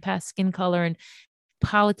we see past skin color and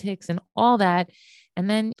politics and all that. And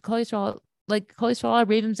then Kol Yisrael,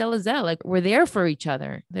 Ravim Zelazeh, like we're there for each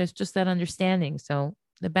other. There's just that understanding. So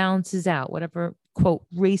the balance is out, whatever quote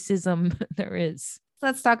racism there is.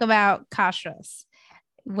 Let's talk about kashrus.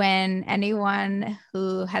 When anyone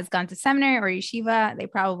who has gone to seminary or yeshiva, they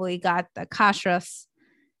probably got the kashrus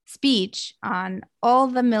speech on all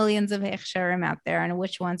the millions of hechsherim out there and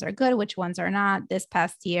which ones are good, which ones are not. This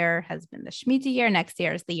past year has been the Shemitah year. Next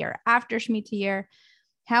year is the year after Shemitah year.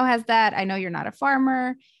 How has that? I know you're not a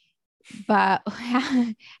farmer, but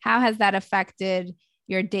how has that affected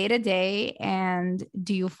your day-to-day? And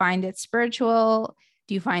do you find it spiritual?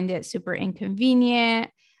 Do you find it super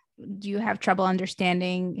inconvenient? Do you have trouble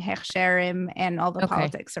understanding hechsherim and all the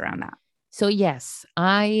politics around that? So yes,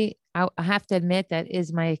 I have to admit that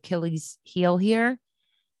is my Achilles heel here.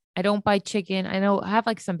 I don't buy chicken. I have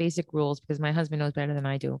like some basic rules because my husband knows better than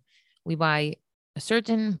I do. We buy a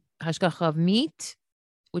certain hashgacha of meat,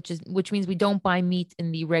 which means we don't buy meat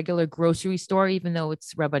in the regular grocery store, even though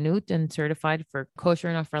it's rabbanut and certified for kosher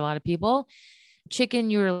enough for a lot of people. Chicken,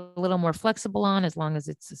 you're a little more flexible on as long as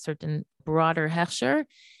it's a certain broader hechsher.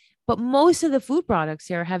 But most of the food products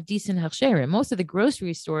here have decent hechsherim. Most of the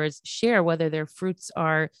grocery stores share whether their fruits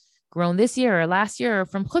are grown this year or last year or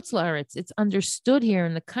from chutz la'aretz. It's understood here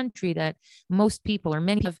in the country that most people or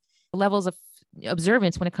many have levels of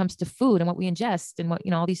observance when it comes to food and what we ingest and what,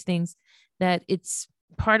 all these things, that it's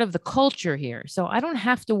part of the culture here. So I don't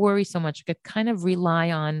have to worry so much. I could kind of rely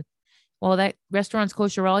on, well, that restaurant's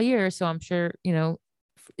kosher all year. So I'm sure,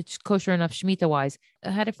 it's kosher enough Shemitah wise.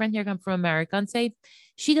 I had a friend here come from America and say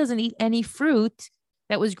she doesn't eat any fruit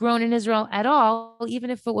that was grown in Israel at all,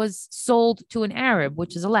 even if it was sold to an Arab,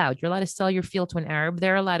 which is allowed. You're allowed to sell your field to an Arab.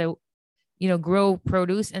 They're allowed to, grow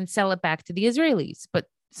produce and sell it back to the Israelis. But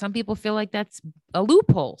some people feel like that's a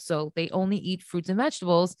loophole. So they only eat fruits and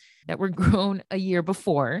vegetables that were grown a year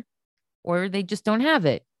before, or they just don't have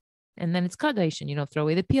it. And then it's kadosh and, throw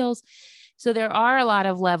away the peels. So there are a lot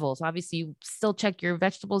of levels. Obviously, you still check your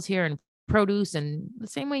vegetables here and produce and the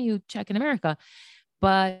same way you check in America.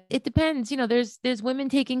 But it depends. There's women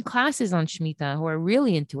taking classes on Shemitah who are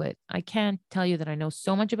really into it. I can't tell you that I know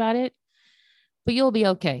so much about it, but you'll be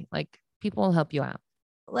okay. Like, people will help you out.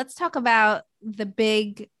 Let's talk about the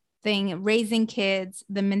big thing, raising kids,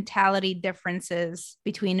 the mentality differences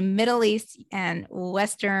between Middle East and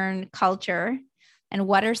Western culture. And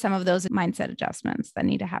what are some of those mindset adjustments that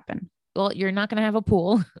need to happen? Well, you're not going to have a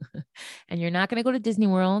pool and you're not going to go to Disney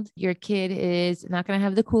World. Your kid is not going to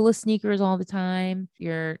have the coolest sneakers all the time.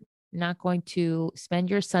 You're not going to spend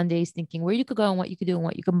your Sundays thinking where you could go and what you could do and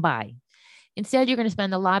what you can buy. Instead, you're going to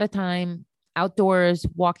spend a lot of time outdoors,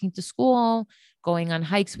 walking to school, going on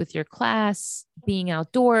hikes with your class, being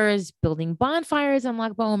outdoors, building bonfires on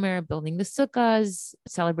Lag BaOmer, building the sukkahs,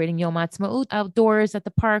 celebrating Yom Ha'atzmaut outdoors at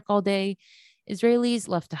the park all day. Israelis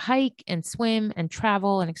love to hike and swim and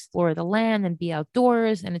travel and explore the land and be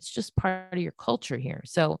outdoors. And it's just part of your culture here.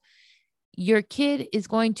 So your kid is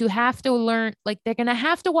going to have to learn, like they're going to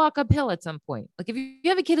have to walk uphill at some point. Like if you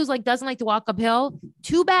have a kid who's like, doesn't like to walk uphill,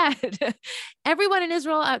 too bad. Everyone in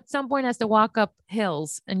Israel at some point has to walk up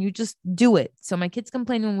hills and you just do it. So my kids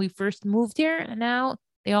complained when we first moved here and now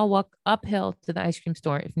they all walk uphill to the ice cream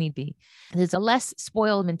store if need be. There's a less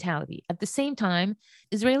spoiled mentality. At the same time,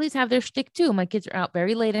 Israelis have their shtick too. My kids are out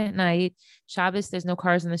very late at night. Shabbos, there's no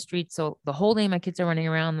cars in the street. So the whole day my kids are running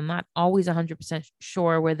around. I'm not always 100%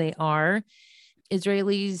 sure where they are.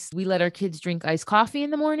 Israelis, we let our kids drink iced coffee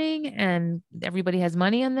in the morning and everybody has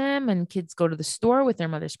money on them and kids go to the store with their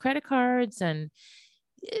mother's credit cards and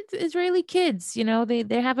it's Israeli kids,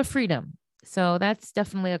 they have a freedom. So that's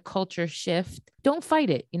definitely a culture shift. Don't fight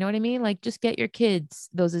it. You know what I mean? Like just get your kids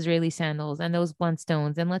those Israeli sandals and those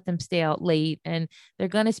Blundstones and let them stay out late. And they're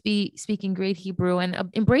going to be speaking great Hebrew and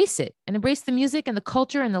embrace it and embrace the music and the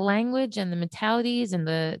culture and the language and the mentalities and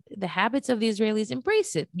the habits of the Israelis.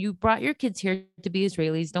 Embrace it. You brought your kids here to be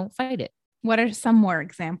Israelis. Don't fight it. What are some more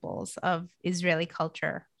examples of Israeli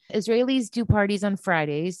culture? Israelis do parties on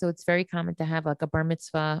Fridays. So it's very common to have like a bar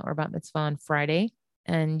mitzvah or bat mitzvah on Friday.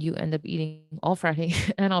 And you end up eating all Friday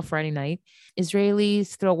and all Friday night.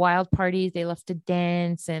 Israelis throw wild parties. They love to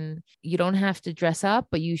dance and you don't have to dress up,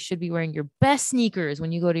 but you should be wearing your best sneakers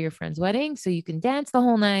when you go to your friend's wedding. So you can dance the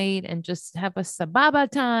whole night and just have a sababa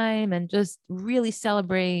time and just really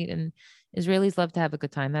celebrate. And Israelis love to have a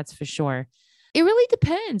good time. That's for sure. It really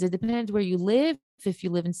depends. It depends where you live. If you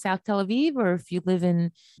live in South Tel Aviv or if you live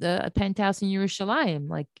in a penthouse in Yerushalayim,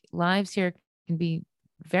 like lives here can be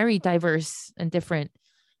very diverse and different,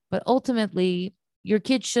 but ultimately your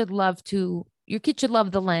kid should love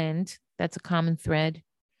the land. That's a common thread.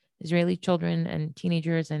 Israeli children and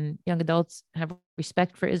teenagers and young adults have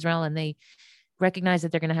respect for Israel and they recognize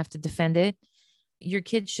that they're going to have to defend it. Your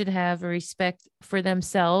kids should have a respect for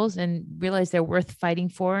themselves and realize they're worth fighting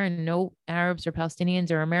for. And no Arabs or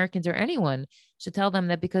Palestinians or Americans or anyone should tell them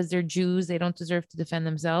that because they're Jews, they don't deserve to defend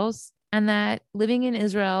themselves. And that living in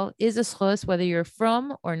Israel is a schus, whether you're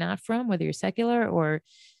from or not from, whether you're secular or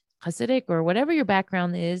Hasidic or whatever your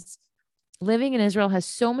background is. Living in Israel has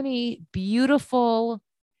so many beautiful,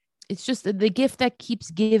 it's just the gift that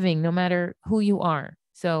keeps giving no matter who you are.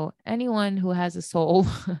 So anyone who has a soul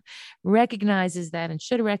recognizes that and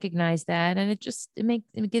should recognize that. And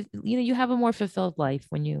you have a more fulfilled life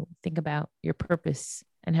when you think about your purpose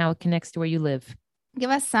and how it connects to where you live. Give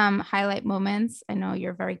us some highlight moments. I know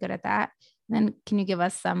you're very good at that. Then can you give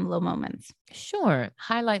us some low moments? Sure.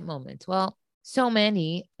 Highlight moments. Well, so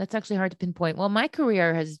many. That's actually hard to pinpoint. Well, my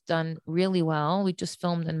career has done really well. We just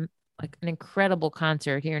filmed an incredible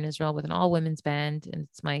concert here in Israel with an all women's band. And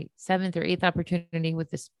it's my 7th or 8th opportunity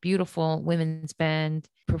with this beautiful women's band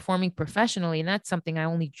performing professionally. And that's something I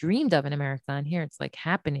only dreamed of in America. And here it's like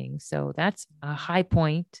happening. So that's a high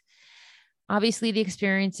point. Obviously, the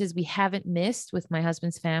experiences we haven't missed with my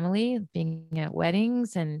husband's family, being at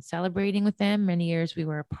weddings and celebrating with them. Many years we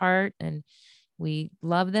were apart and we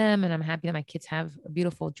love them. And I'm happy that my kids have a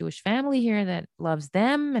beautiful Jewish family here that loves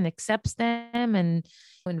them and accepts them and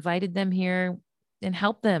invited them here and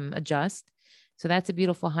helped them adjust. So that's a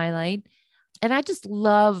beautiful highlight. And I just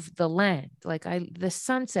love the land, the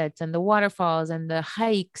sunsets and the waterfalls and the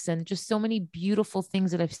hikes and just so many beautiful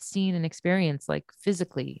things that I've seen and experienced, like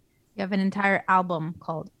physically. You have an entire album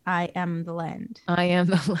called I Am the Land. I am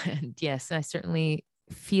the land. Yes, I certainly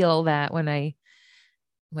feel that when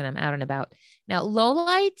I'm out and about. Now,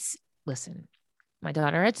 lowlights, listen, my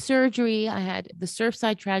daughter had surgery. I had the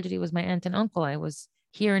Surfside tragedy was my aunt and uncle. I was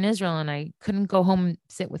here in Israel and I couldn't go home and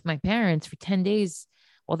sit with my parents for 10 days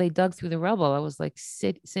while they dug through the rubble. I was like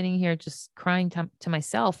sitting here just crying to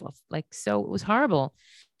myself. So it was horrible.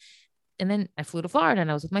 And then I flew to Florida and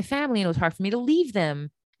I was with my family and it was hard for me to leave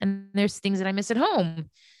them. And there's things that I miss at home.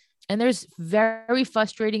 And there's very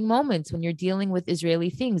frustrating moments when you're dealing with Israeli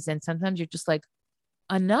things. And sometimes you're just like,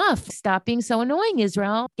 enough, stop being so annoying,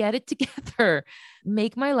 Israel, get it together,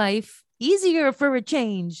 make my life easier for a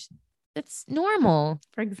change. That's normal.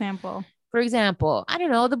 For example, I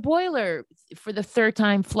don't know, the boiler for the 3rd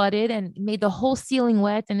time flooded and made the whole ceiling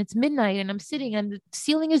wet and it's midnight and I'm sitting and the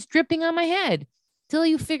ceiling is dripping on my head. Till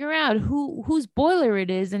you figure out whose boiler it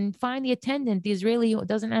is and find the attendant, the Israeli who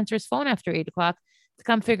doesn't answer his phone after 8 o'clock to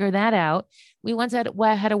come figure that out. We once had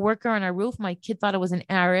a worker on our roof. My kid thought it was an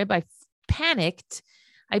Arab. I panicked.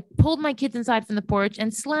 I pulled my kids inside from the porch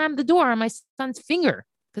and slammed the door on my son's finger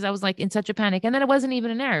because I was like in such a panic. And then it wasn't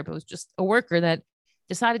even an Arab. It was just a worker that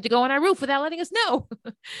decided to go on our roof without letting us know.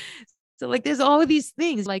 So there's all of these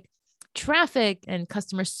things like traffic and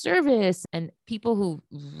customer service and people who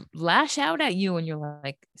lash out at you and you're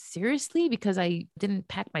like, seriously, because I didn't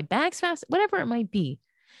pack my bags fast, whatever it might be.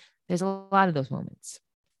 There's a lot of those moments.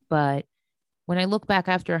 But when I look back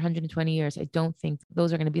after 120 years, I don't think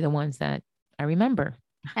those are going to be the ones that I remember.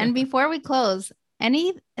 And before we close,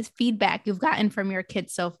 any feedback you've gotten from your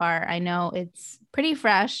kids so far? I know it's pretty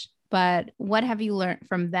fresh, but what have you learned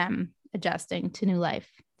from them adjusting to new life?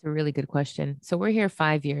 It's a really good question. So we're here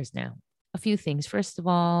 5 years now. A few things. First of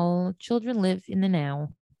all, children live in the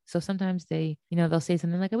now. So sometimes they'll say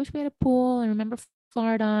something like, I wish we had a pool. I remember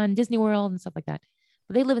Florida and Disney World and stuff like that.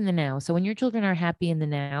 But they live in the now. So when your children are happy in the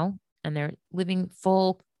now and they're living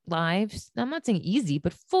full lives, I'm not saying easy,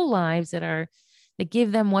 but full lives that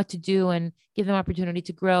give them what to do and give them opportunity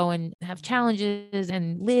to grow and have challenges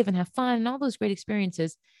and live and have fun and all those great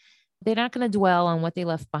experiences, they're not going to dwell on what they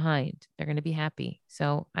left behind. They're going to be happy.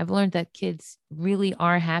 So I've learned that kids really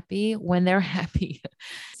are happy when they're happy.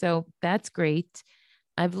 So that's great.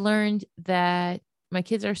 I've learned that my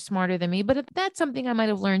kids are smarter than me, but that's something I might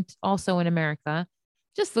have learned also in America,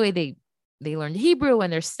 just the way they learned Hebrew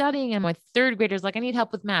and they're studying. And my 3rd grader's like, I need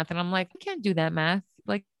help with math. And I'm like, I can't do that math.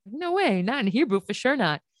 Like, no way, not in Hebrew, for sure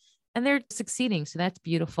not. And they're succeeding. So that's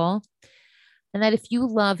beautiful. And that if you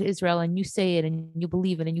love Israel and you say it and you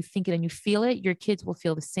believe it and you think it and you feel it, your kids will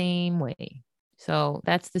feel the same way. So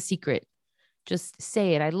that's the secret. Just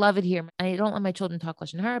say it. I love it here. I don't let my children talk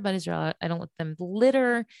lashon hara about Israel. I don't let them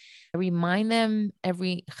litter. I remind them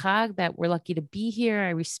every Chag that we're lucky to be here.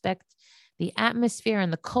 I respect the atmosphere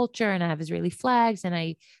and the culture, and I have Israeli flags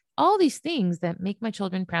and all these things that make my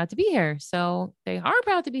children proud to be here. So they are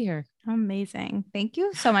proud to be here. Amazing. Thank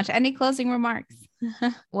you so much. Any closing remarks?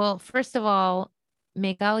 Well, first of all,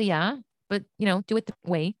 make ALIYAH, but do it the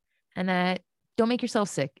way, and that don't make yourself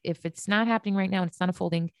sick. If it's not happening right now and it's not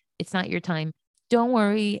unfolding, it's not your time. Don't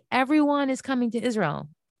worry. Everyone is coming to Israel.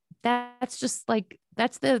 That's just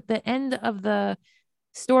that's the end of the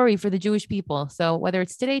story for the Jewish people. So whether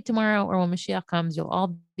it's today, tomorrow, or when Mashiach comes, you'll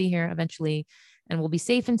all be here eventually, and we'll be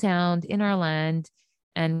safe and sound in our land,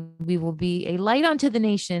 and we will be a light unto the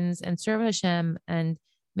nations and serve Hashem and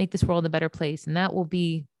make this world a better place. And then it will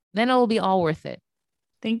be all worth it.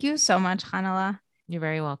 Thank you so much, Chanale. You're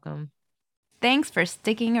very welcome. Thanks for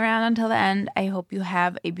sticking around until the end. I hope you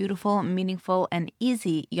have a beautiful, meaningful, and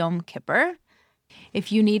easy Yom Kippur.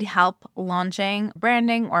 If you need help launching,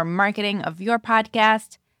 branding, or marketing of your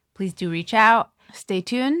podcast, please do reach out. Stay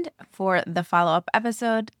tuned for the follow-up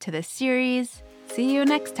episode to this series. See you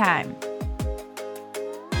next time.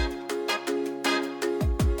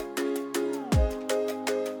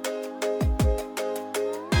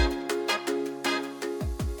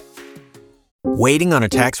 Waiting on a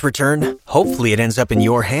tax return? Hopefully it ends up in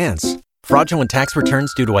your hands. Fraudulent tax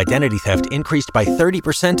returns due to identity theft increased by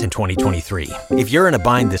 30% in 2023. If you're in a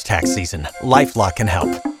bind this tax season, LifeLock can help.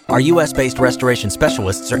 Our U.S.-based restoration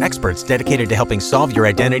specialists are experts dedicated to helping solve your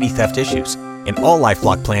identity theft issues. And all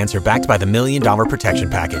LifeLock plans are backed by the $1 Million Protection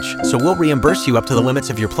Package. So we'll reimburse you up to the limits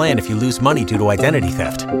of your plan if you lose money due to identity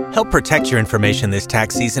theft. Help protect your information this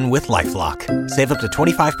tax season with LifeLock. Save up to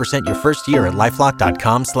 25% your first year at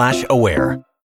LifeLock.com/aware.